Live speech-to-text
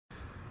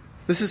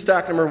This is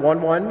stock number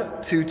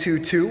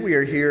 11222. We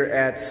are here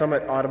at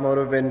Summit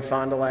Automotive in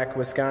Fond du Lac,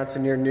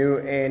 Wisconsin, your new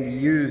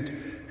and used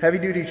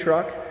heavy-duty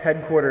truck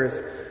headquarters.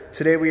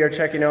 Today we are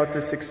checking out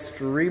this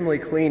extremely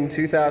clean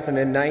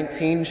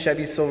 2019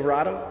 Chevy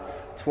Silverado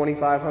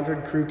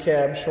 2500 Crew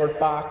Cab Short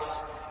Box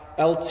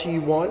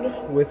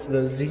LT1 with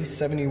the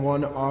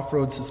Z71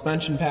 off-road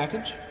suspension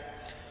package.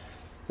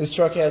 This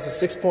truck has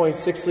a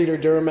 6.6 liter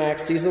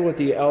Duramax diesel with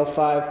the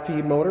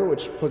L5P motor,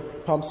 which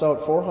pumps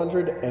out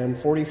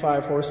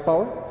 445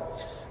 horsepower.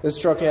 This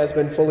truck has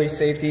been fully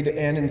safetied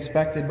and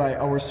inspected by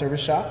our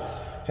service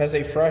shop. Has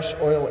a fresh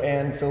oil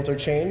and filter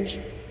change.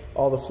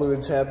 All the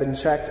fluids have been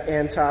checked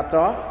and topped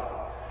off.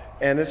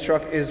 And this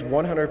truck is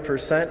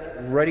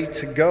 100% ready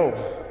to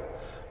go.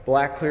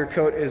 Black clear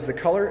coat is the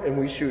color, and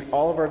we shoot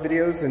all of our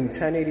videos in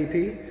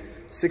 1080p.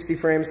 60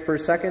 frames per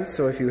second,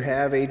 so if you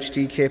have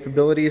HD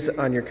capabilities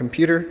on your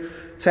computer,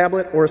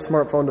 tablet, or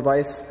smartphone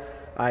device,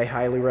 I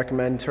highly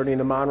recommend turning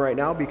them on right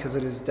now because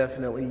it is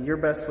definitely your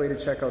best way to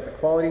check out the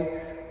quality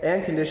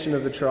and condition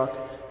of the truck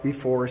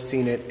before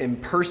seeing it in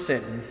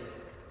person.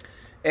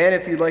 And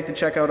if you'd like to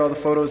check out all the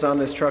photos on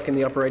this truck, in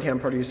the upper right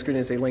hand part of your screen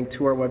is a link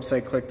to our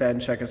website. Click that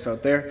and check us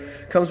out there.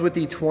 Comes with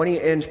the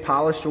 20-inch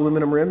polished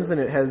aluminum rims,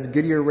 and it has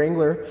Goodyear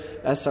Wrangler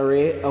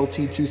SRA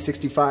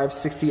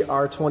LT265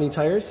 60R20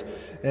 tires,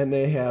 and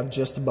they have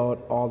just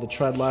about all the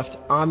tread left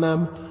on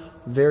them.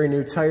 Very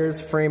new tires.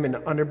 Frame and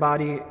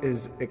underbody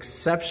is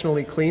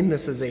exceptionally clean.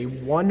 This is a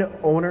one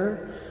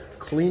owner,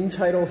 clean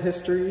title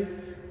history,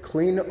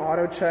 clean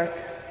auto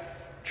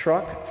check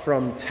truck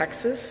from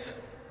Texas.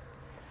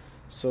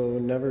 So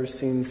never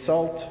seen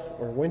salt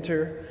or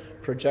winter.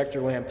 Projector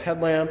lamp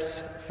headlamps,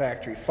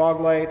 factory fog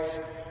lights.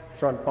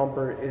 Front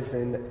bumper is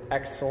in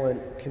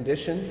excellent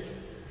condition.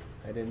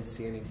 I didn't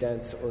see any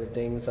dents or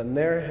dings on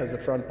there. It has the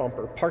front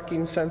bumper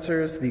parking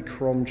sensors, the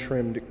chrome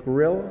trimmed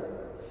grille.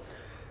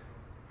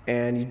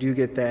 And you do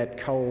get that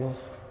Cowl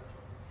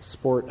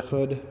sport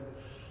hood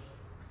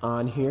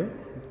on here.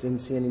 Didn't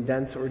see any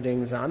dents or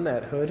dings on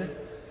that hood.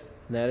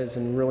 And that is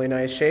in really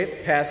nice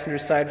shape. Passenger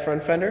side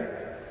front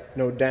fender.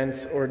 No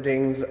dents or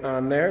dings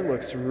on there,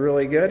 looks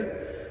really good.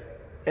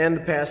 And the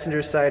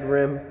passenger side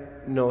rim,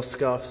 no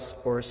scuffs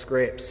or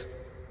scrapes.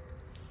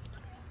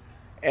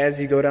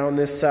 As you go down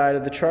this side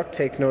of the truck,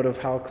 take note of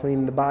how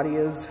clean the body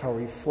is, how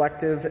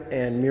reflective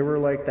and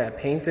mirror-like that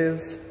paint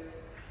is.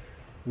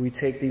 We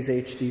take these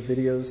HD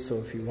videos, so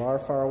if you are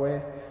far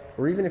away,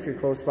 or even if you're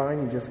close by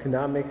and you just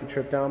cannot make the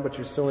trip down, but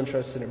you're still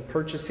interested in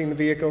purchasing the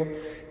vehicle,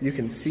 you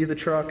can see the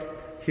truck,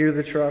 hear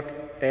the truck,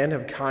 and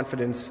have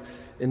confidence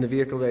in the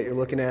vehicle that you're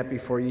looking at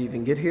before you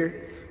even get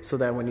here, so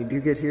that when you do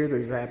get here,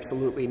 there's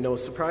absolutely no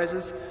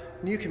surprises,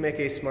 and you can make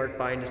a smart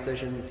buying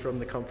decision from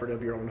the comfort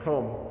of your own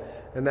home.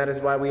 And that is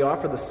why we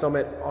offer the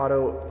Summit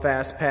Auto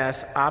Fast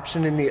Pass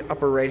option in the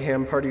upper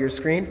right-hand part of your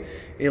screen,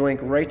 a link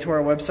right to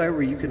our website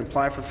where you can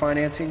apply for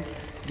financing,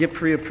 get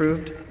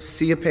pre-approved,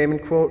 see a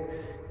payment quote,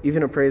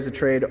 even appraise a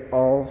trade,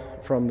 all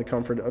from the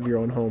comfort of your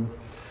own home.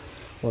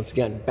 Once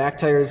again, back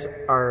tires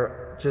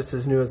are just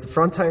as new as the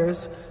front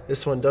tires.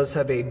 This one does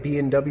have a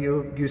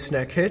B&W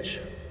Gooseneck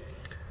hitch.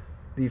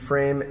 The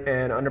frame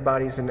and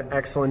underbody is in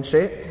excellent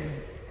shape,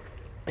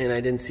 and I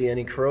didn't see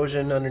any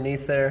corrosion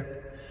underneath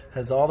there.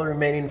 Has all the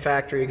remaining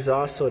factory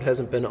exhaust, so it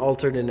hasn't been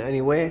altered in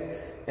any way,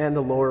 and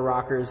the lower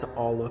rockers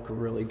all look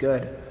really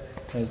good.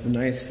 Has the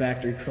nice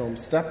factory chrome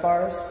step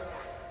bars.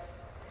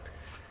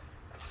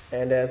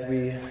 And as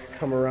we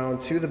come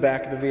around to the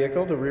back of the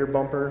vehicle, the rear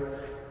bumper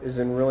is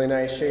in really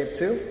nice shape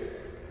too.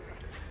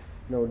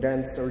 No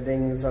dents or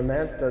dings on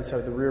that. It does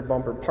have the rear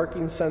bumper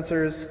parking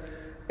sensors,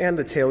 and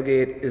the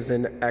tailgate is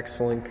in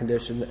excellent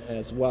condition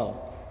as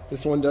well.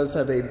 This one does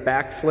have a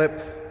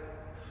Bak-Flip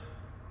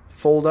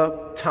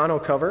fold-up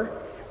tonneau cover.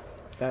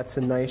 That's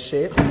in nice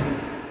shape.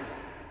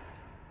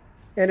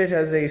 And it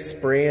has a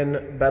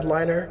spray-in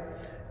bedliner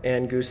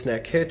and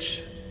gooseneck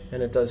hitch,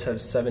 and it does have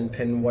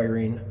 7-pin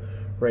wiring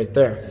right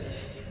there.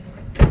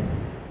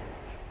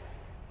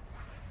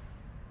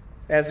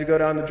 As we go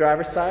down the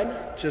driver's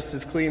side, just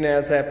as clean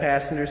as that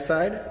passenger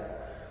side,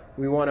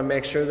 we want to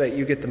make sure that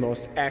you get the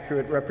most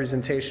accurate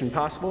representation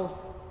possible.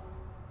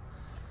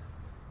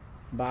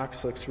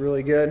 Box looks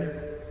really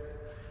good.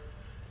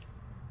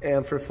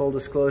 And for full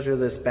disclosure,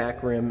 this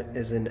back rim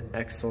is in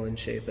excellent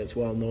shape as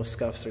well. No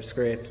scuffs or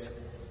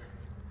scrapes.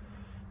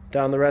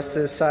 Down the rest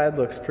of this side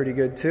looks pretty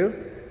good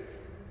too.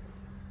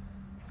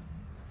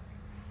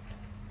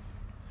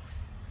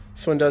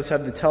 This one does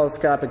have the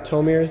telescopic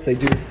tow mirrors. They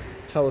do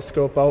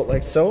telescope out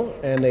like so,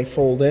 and they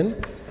fold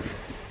in.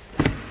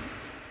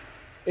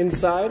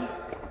 Inside,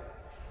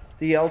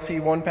 the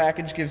LT1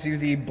 package gives you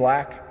the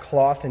black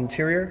cloth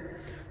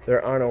interior.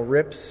 There are no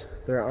rips,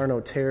 there are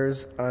no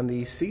tears on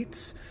the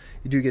seats.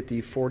 You do get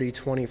the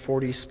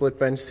 40-20-40 split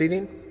bench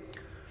seating.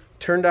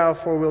 Turn dial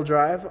 4-wheel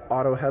drive,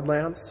 auto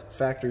headlamps,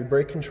 factory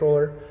brake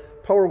controller,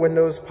 power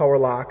windows, power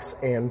locks,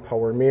 and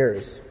power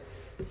mirrors.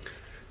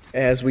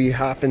 As we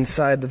hop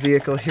inside the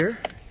vehicle here,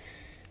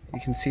 you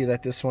can see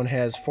that this one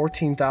has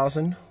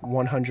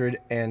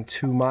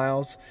 14,102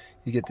 miles.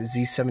 You get the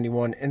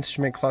Z71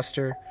 instrument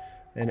cluster,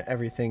 and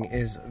everything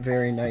is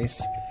very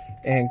nice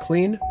and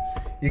clean.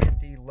 You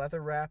get the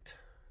leather wrapped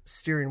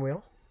steering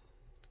wheel,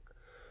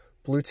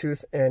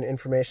 Bluetooth and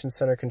information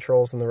center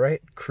controls on the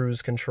right,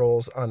 cruise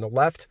controls on the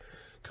left.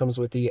 Comes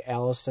with the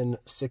Allison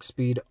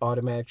 6-speed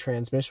automatic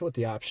transmission with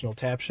the optional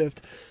tap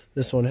shift.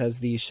 This one has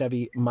the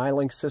Chevy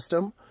MyLink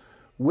system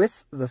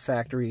with the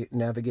factory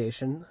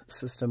navigation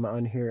system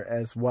on here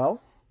as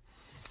well.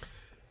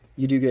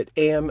 You do get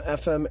AM,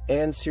 FM,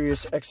 and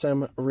Sirius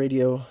XM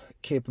radio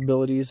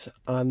capabilities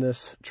on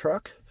this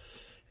truck.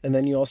 And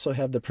then you also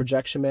have the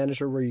projection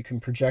manager where you can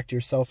project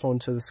your cell phone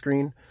to the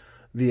screen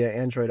via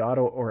Android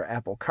Auto or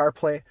Apple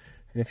CarPlay.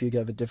 And if you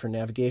have a different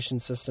navigation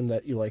system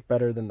that you like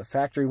better than the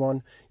factory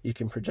one, you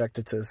can project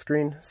it to the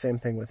screen. Same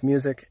thing with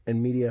music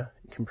and media.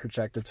 You can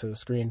project it to the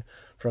screen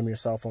from your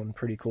cell phone.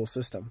 Pretty cool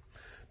system.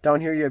 Down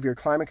here you have your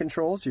climate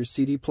controls, your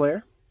CD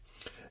player.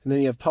 And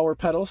then you have power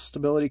pedals,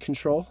 stability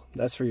control.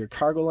 That's for your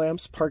cargo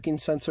lamps, parking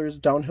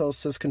sensors, downhill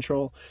assist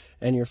control,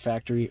 and your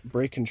factory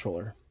brake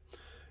controller.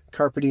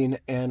 Carpeting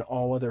and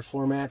all-weather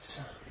floor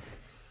mats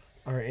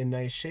are in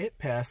nice shape.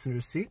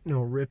 Passenger seat,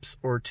 no rips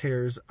or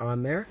tears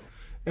on there.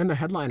 And the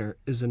headliner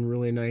is in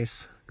really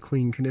nice,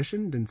 clean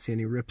condition. Didn't see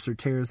any rips or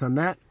tears on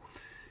that.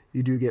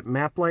 You do get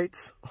map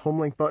lights, home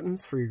link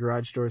buttons for your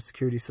garage door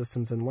security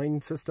systems and lane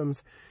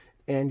systems,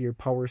 and your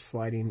power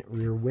sliding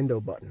rear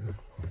window button.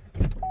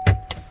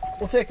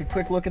 We'll take a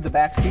quick look at the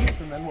back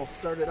seats and then we'll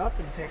start it up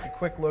and take a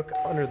quick look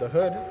under the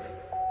hood.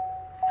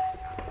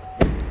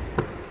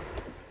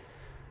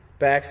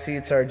 Back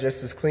seats are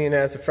just as clean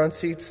as the front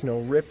seats. No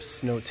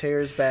rips, no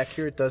tears back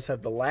here. It does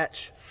have the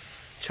latch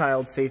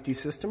child safety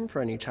system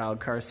for any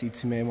child car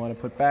seats you may want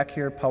to put back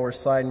here. Power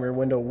sliding rear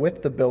window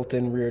with the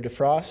built-in rear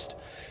defrost.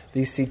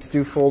 These seats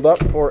do fold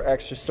up for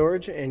extra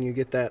storage, and you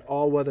get that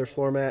all-weather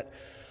floor mat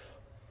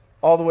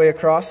all the way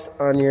across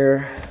on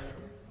your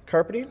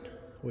carpeting,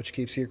 which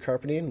keeps your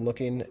carpeting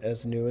looking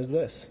as new as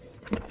this.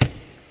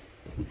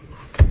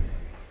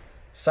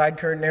 Side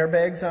curtain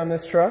airbags on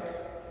this truck.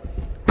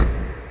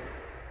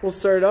 We'll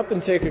start it up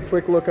and take a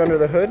quick look under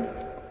the hood.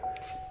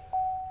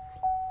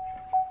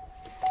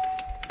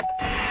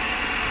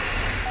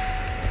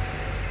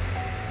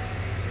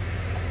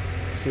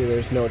 See,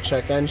 there's no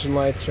check engine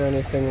lights or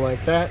anything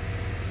like that.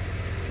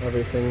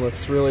 Everything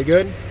looks really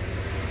good.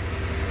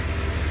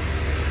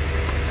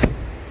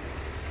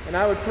 And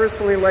I would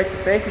personally like to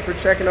thank you for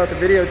checking out the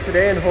video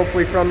today, and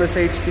hopefully from this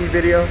HD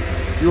video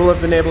you will have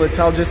been able to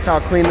tell just how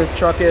clean this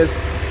truck is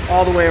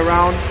all the way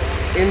around,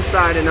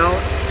 inside and out.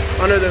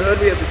 Under the hood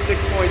we have the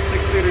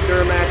 6.6-liter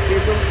Duramax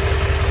diesel,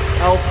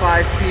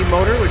 L5P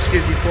motor, which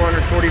gives you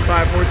 445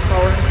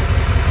 horsepower.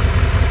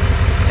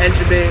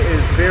 Engine bay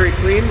is very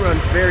clean,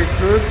 runs very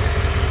smooth,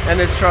 and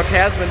this truck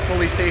has been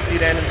fully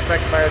safetied and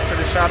inspected by our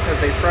service shop,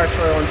 has a fresh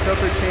oil and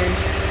filter change.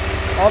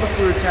 All the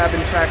fluids have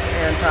been checked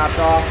and topped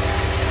off.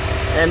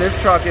 And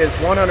this truck is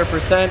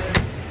 100%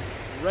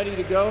 ready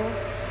to go.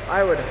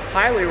 I would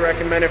highly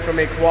recommend it from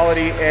a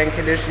quality and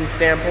condition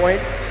standpoint.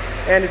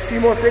 And to see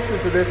more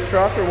pictures of this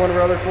truck or one of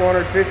our other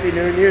 450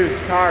 new and used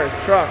cars,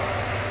 trucks,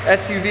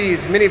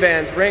 SUVs,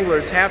 minivans,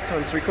 Wranglers, half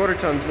tons, 3/4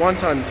 tons, 1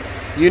 tons,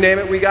 you name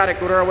it, we got it.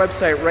 Go to our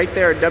website right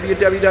there,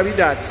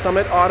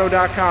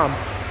 www.summitauto.com.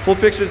 Full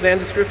pictures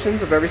and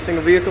descriptions of every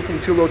single vehicle from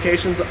 2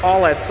 locations,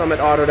 all at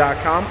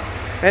summitauto.com.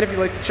 And if you'd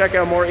like to check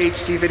out more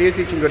HD videos,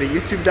 you can go to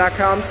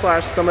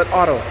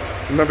youtube.com/summitauto.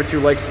 Remember to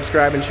like,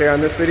 subscribe, and share on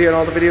this video and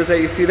all the videos that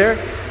you see there.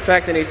 In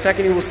fact, in a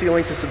second you will see a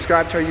link to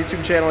subscribe to our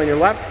YouTube channel on your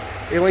left,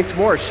 a link to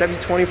more Chevy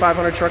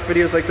 2500 truck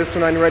videos like this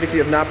one on your right if you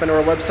have not been to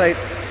our website.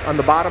 On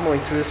the bottom, a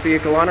link to this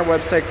vehicle on our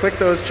website. Click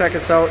those, check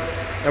us out,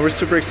 and we're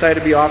super excited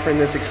to be offering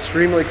this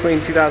extremely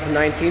clean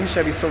 2019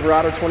 Chevy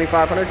Silverado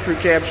 2500 Crew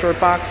Cab Short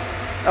Box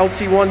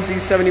LT1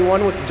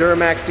 Z71 with the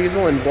Duramax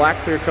diesel and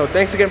black clear coat.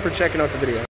 Thanks again for checking out the video.